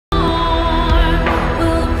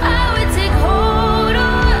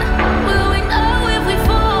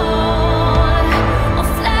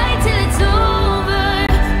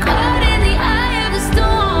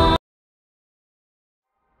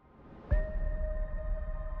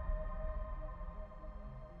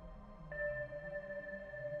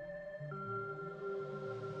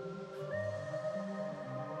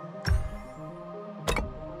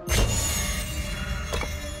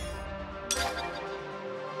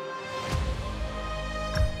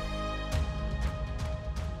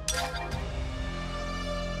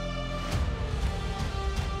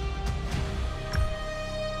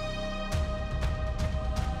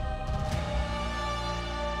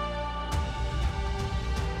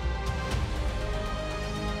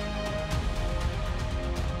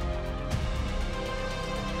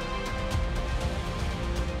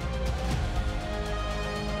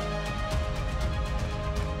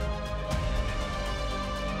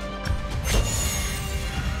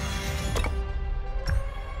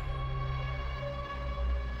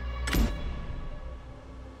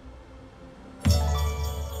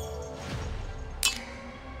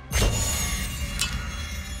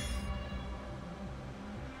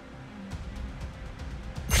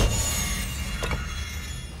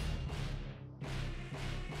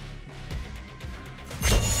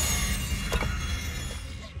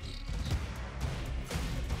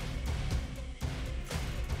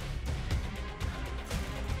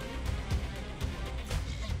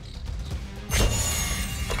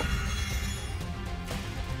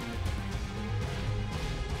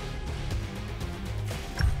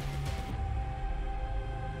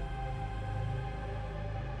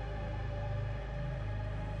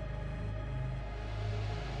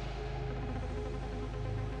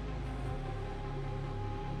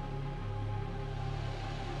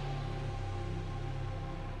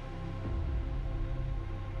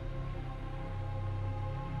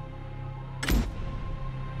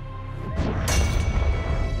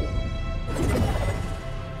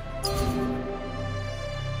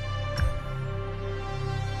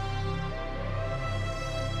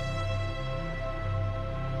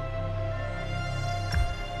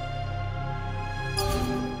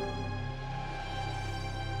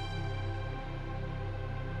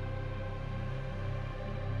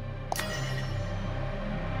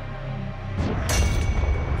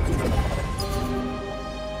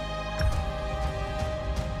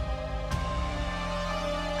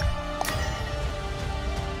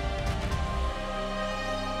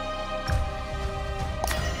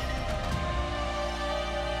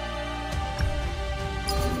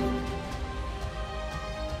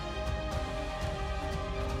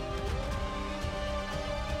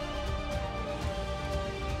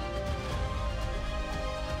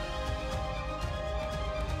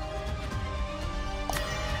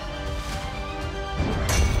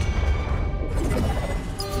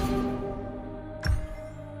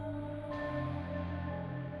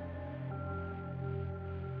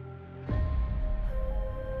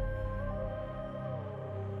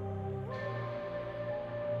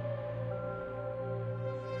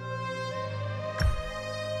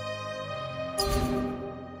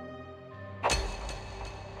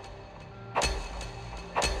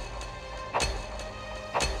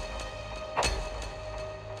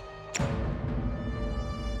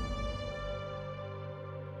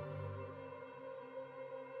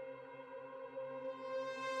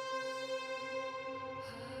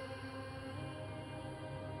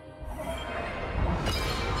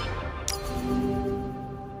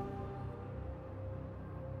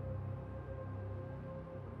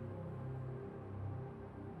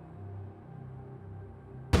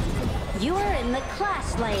You're in the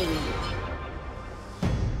clash lane.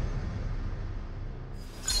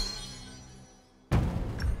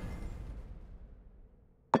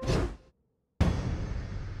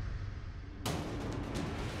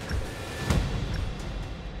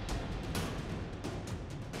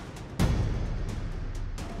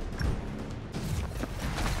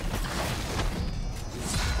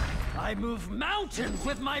 I move mountains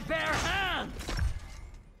with my bare hands!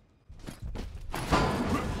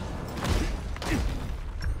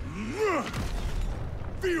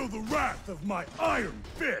 Feel the wrath of my iron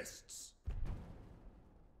fists!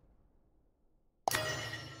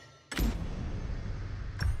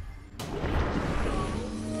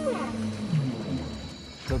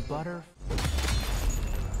 The butter...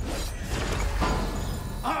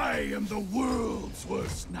 I am the world's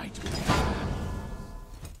worst nightmare.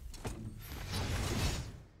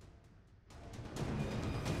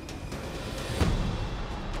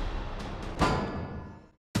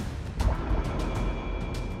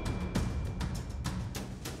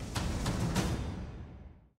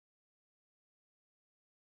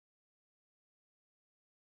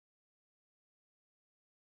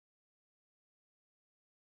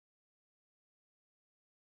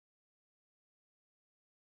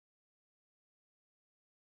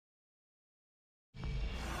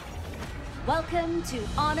 Welcome to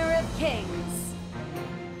Honor of Kings.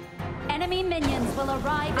 Enemy minions will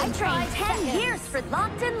arrive in 5 seconds. 10 years for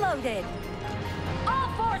Locked and Loaded. All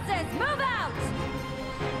forces, move out!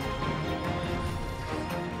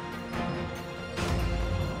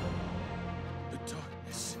 The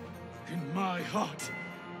darkness in my heart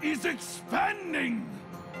is expanding!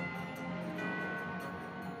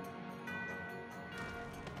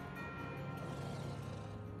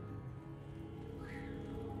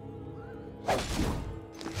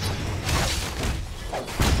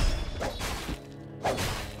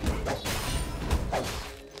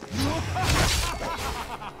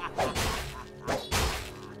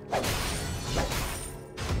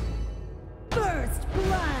 First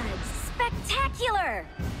blood! Spectacular!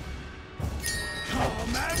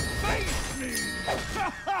 Come and face me!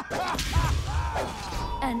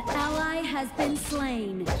 An ally has been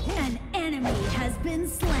slain. An enemy has been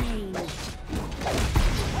slain.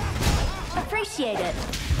 Appreciate it.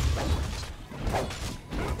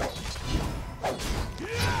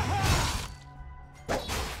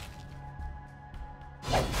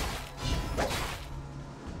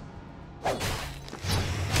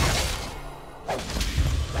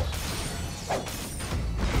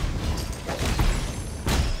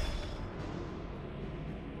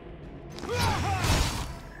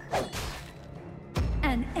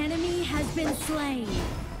 An enemy has been slain.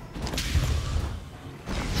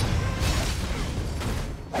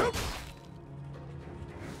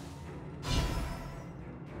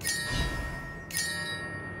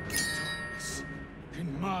 Darkness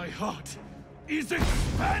in my heart is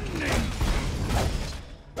expanding!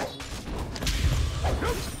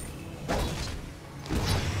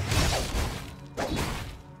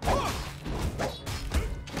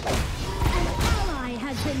 An ally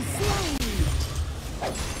has been slain.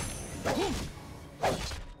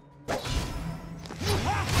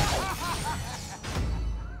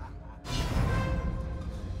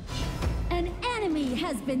 An enemy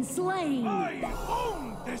has been slain. I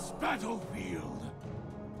own this battlefield!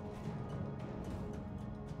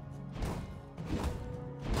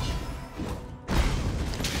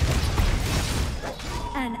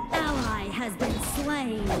 An ally has been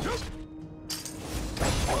slain.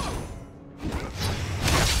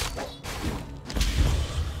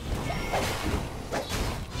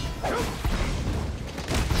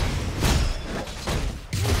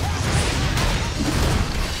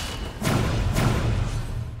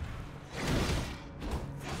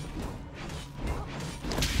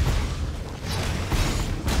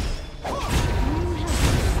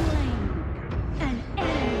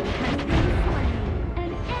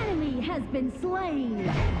 Been slain.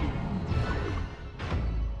 The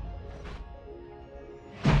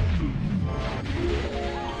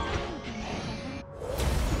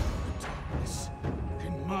darkness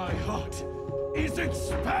in my heart is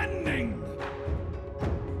expanding!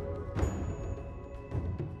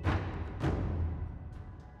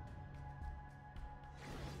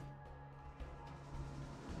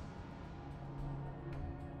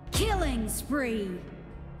 Killing spree.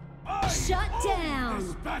 Shut down.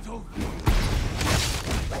 This battlefield!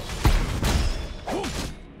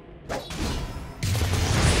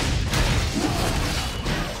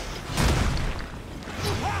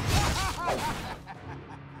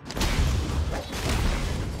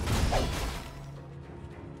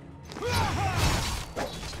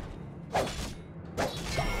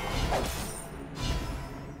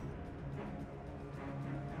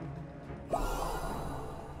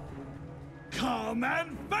 Come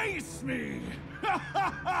and face me!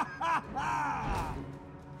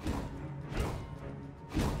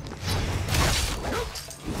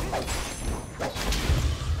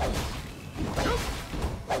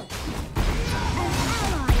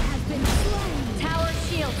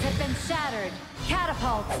 Have been shattered.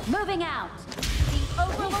 Catapults moving out. The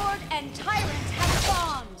Overlord and Tyrant have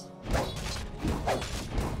spawned.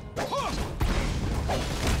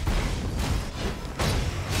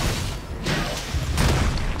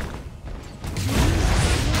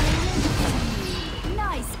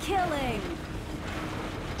 Nice killing.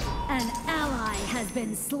 An ally has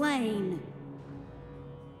been slain.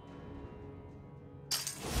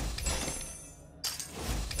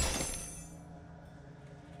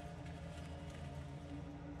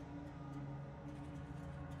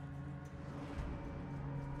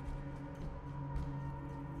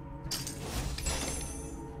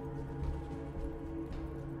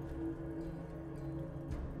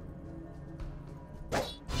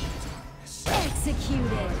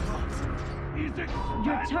 Executed.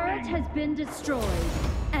 Your turret has been destroyed.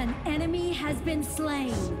 An enemy has been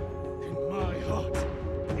slain. And my heart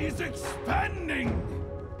is expanding.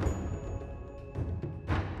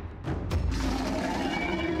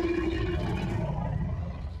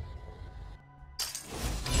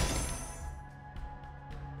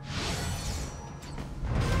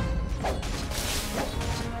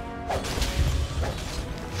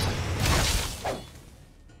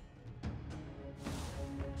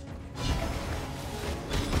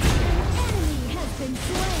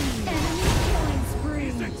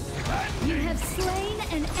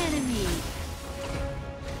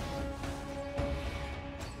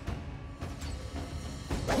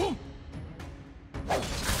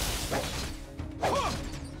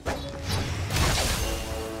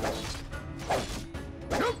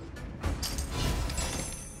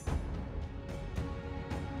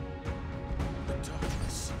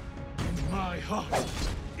 Heart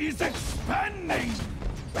is expanding!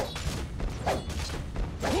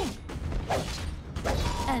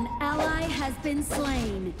 An ally has been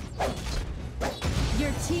slain.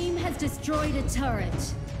 Your team has destroyed a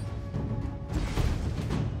turret.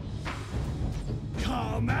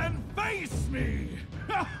 Come and face me!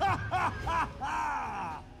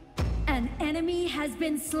 An enemy has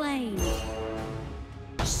been slain.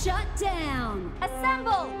 Shut down!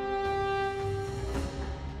 Assemble!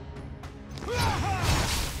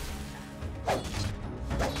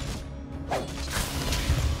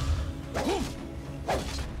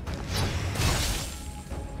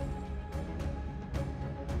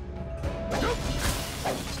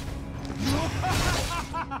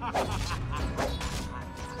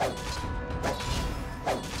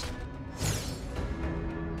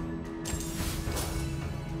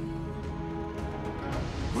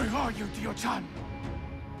 Where are you, Dio-chan?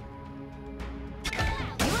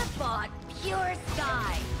 You're bought pure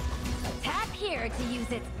sky. Tap here to use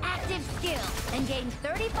its active skill and gain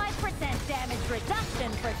 35% damage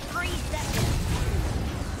reduction for 3 seconds.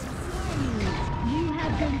 You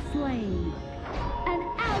have been slain. An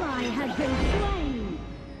ally has been slain.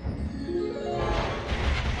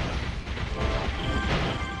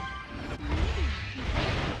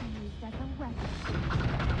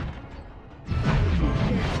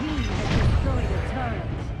 Your team has destroyed a turret.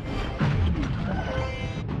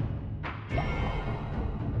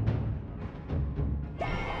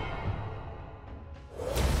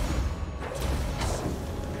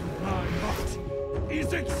 My heart is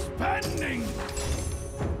expanding!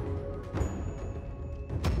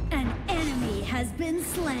 An enemy has been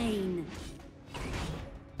slain.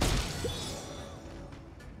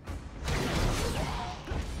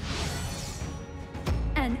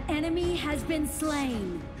 An enemy has been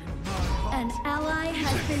slain. An ally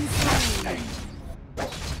has been slain.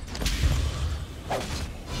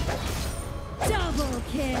 Double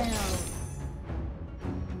kill.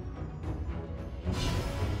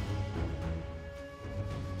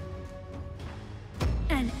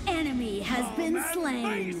 An enemy has been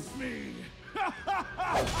slain. Face me!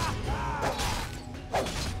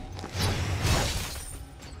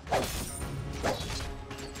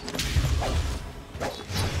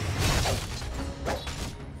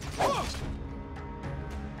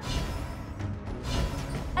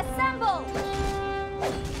 Assemble!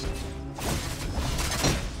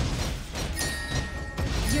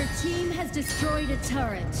 Your team has destroyed a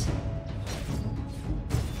turret.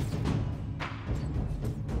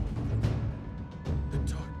 The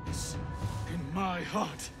darkness in my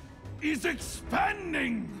heart is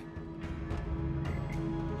expanding!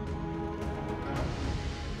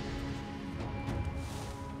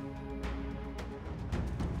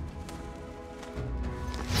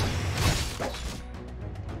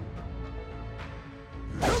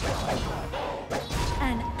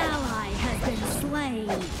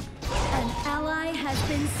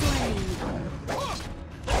 slain.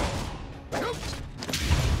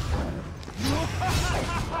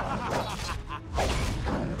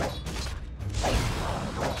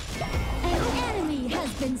 An enemy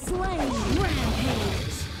has been slain.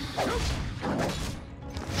 Rampage.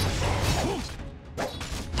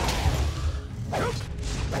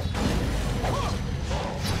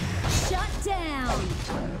 Shut down.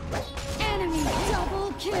 Enemy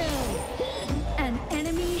double kill. An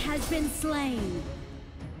enemy has been slain.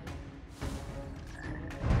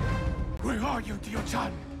 Where are you,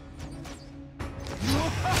 Dio-chan?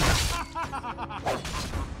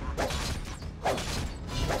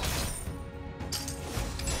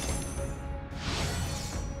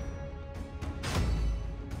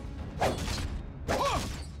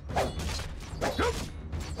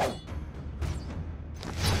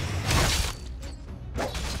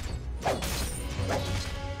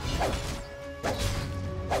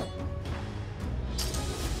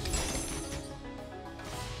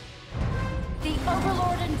 The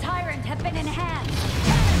Overlord and Tyrant have been enhanced.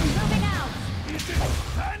 Cannons moving out. Is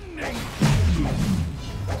expanding!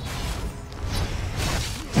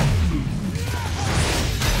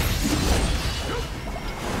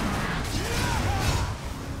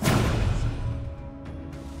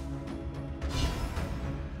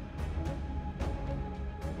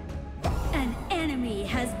 An enemy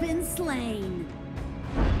has been slain.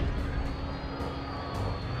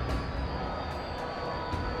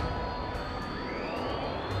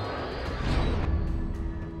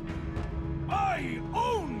 I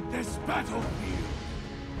own this battlefield!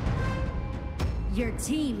 Your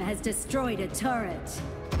team has destroyed a turret.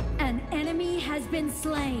 An enemy has been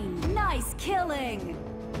slain. Nice killing.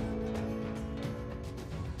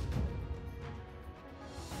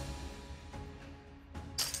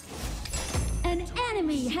 An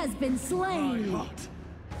enemy has been My slain. heart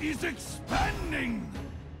is expanding!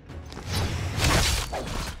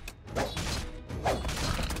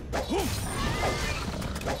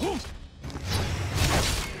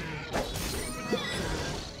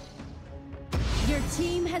 Your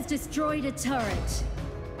team has destroyed a turret.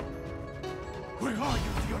 Where are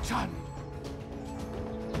you, Dio-chan?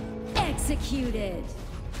 Executed.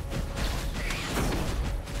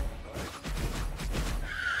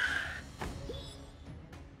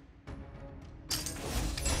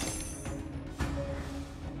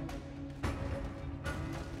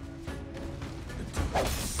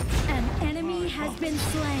 An enemy has been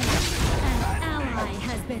slain. An ally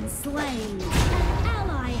has been slain. An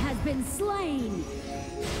ally has been slain.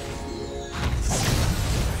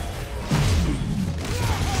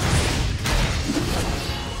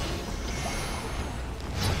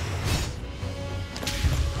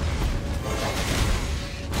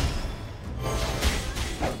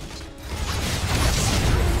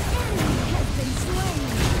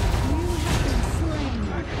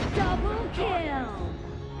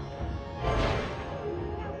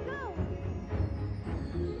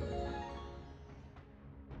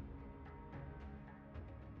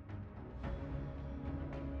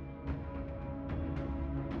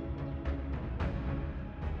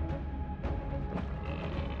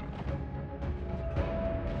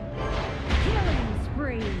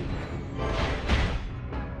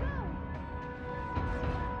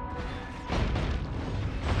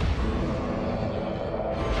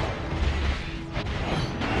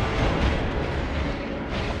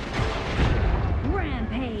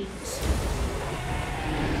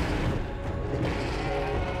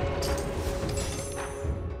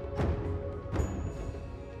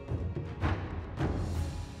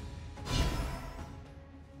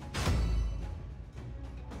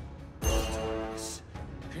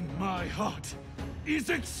 My heart is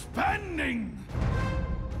expanding!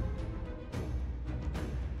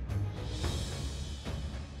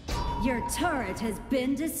 Your turret has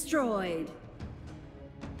been destroyed.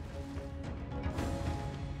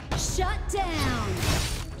 Shut down!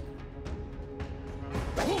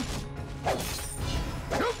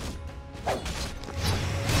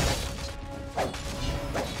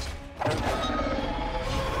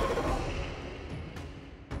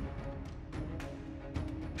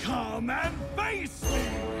 Come and face me!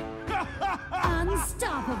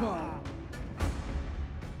 Unstoppable!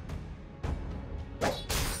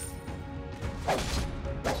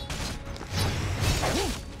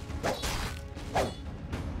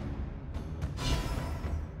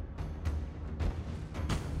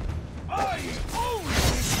 I own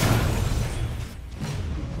this!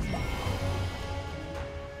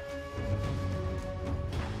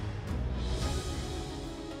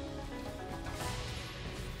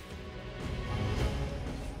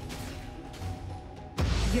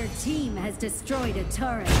 Your team has destroyed a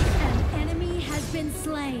turret. An enemy has been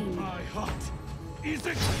slain. My heart is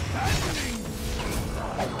expanding!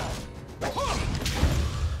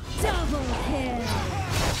 Double kill.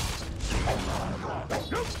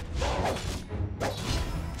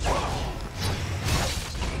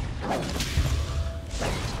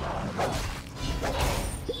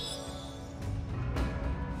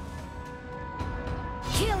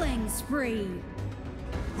 Killing spree.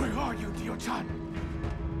 Where are you, Dio-chan?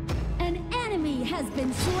 An enemy has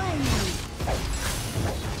been slain.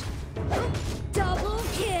 Double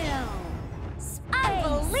kill. Space.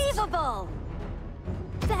 Unbelievable!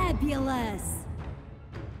 Fabulous.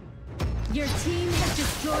 Your team has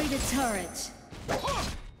destroyed a turret.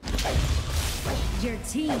 Your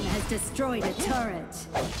team has destroyed a turret.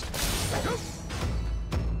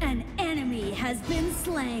 An enemy has been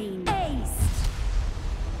slain. Ace.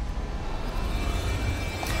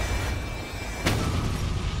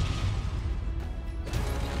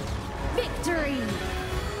 Victory!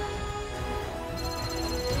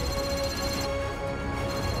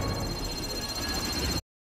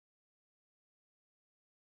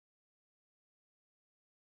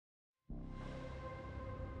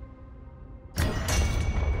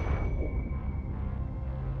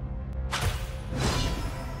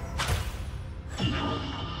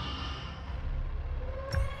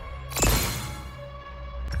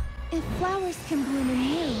 If flowers can bloom in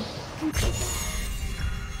you,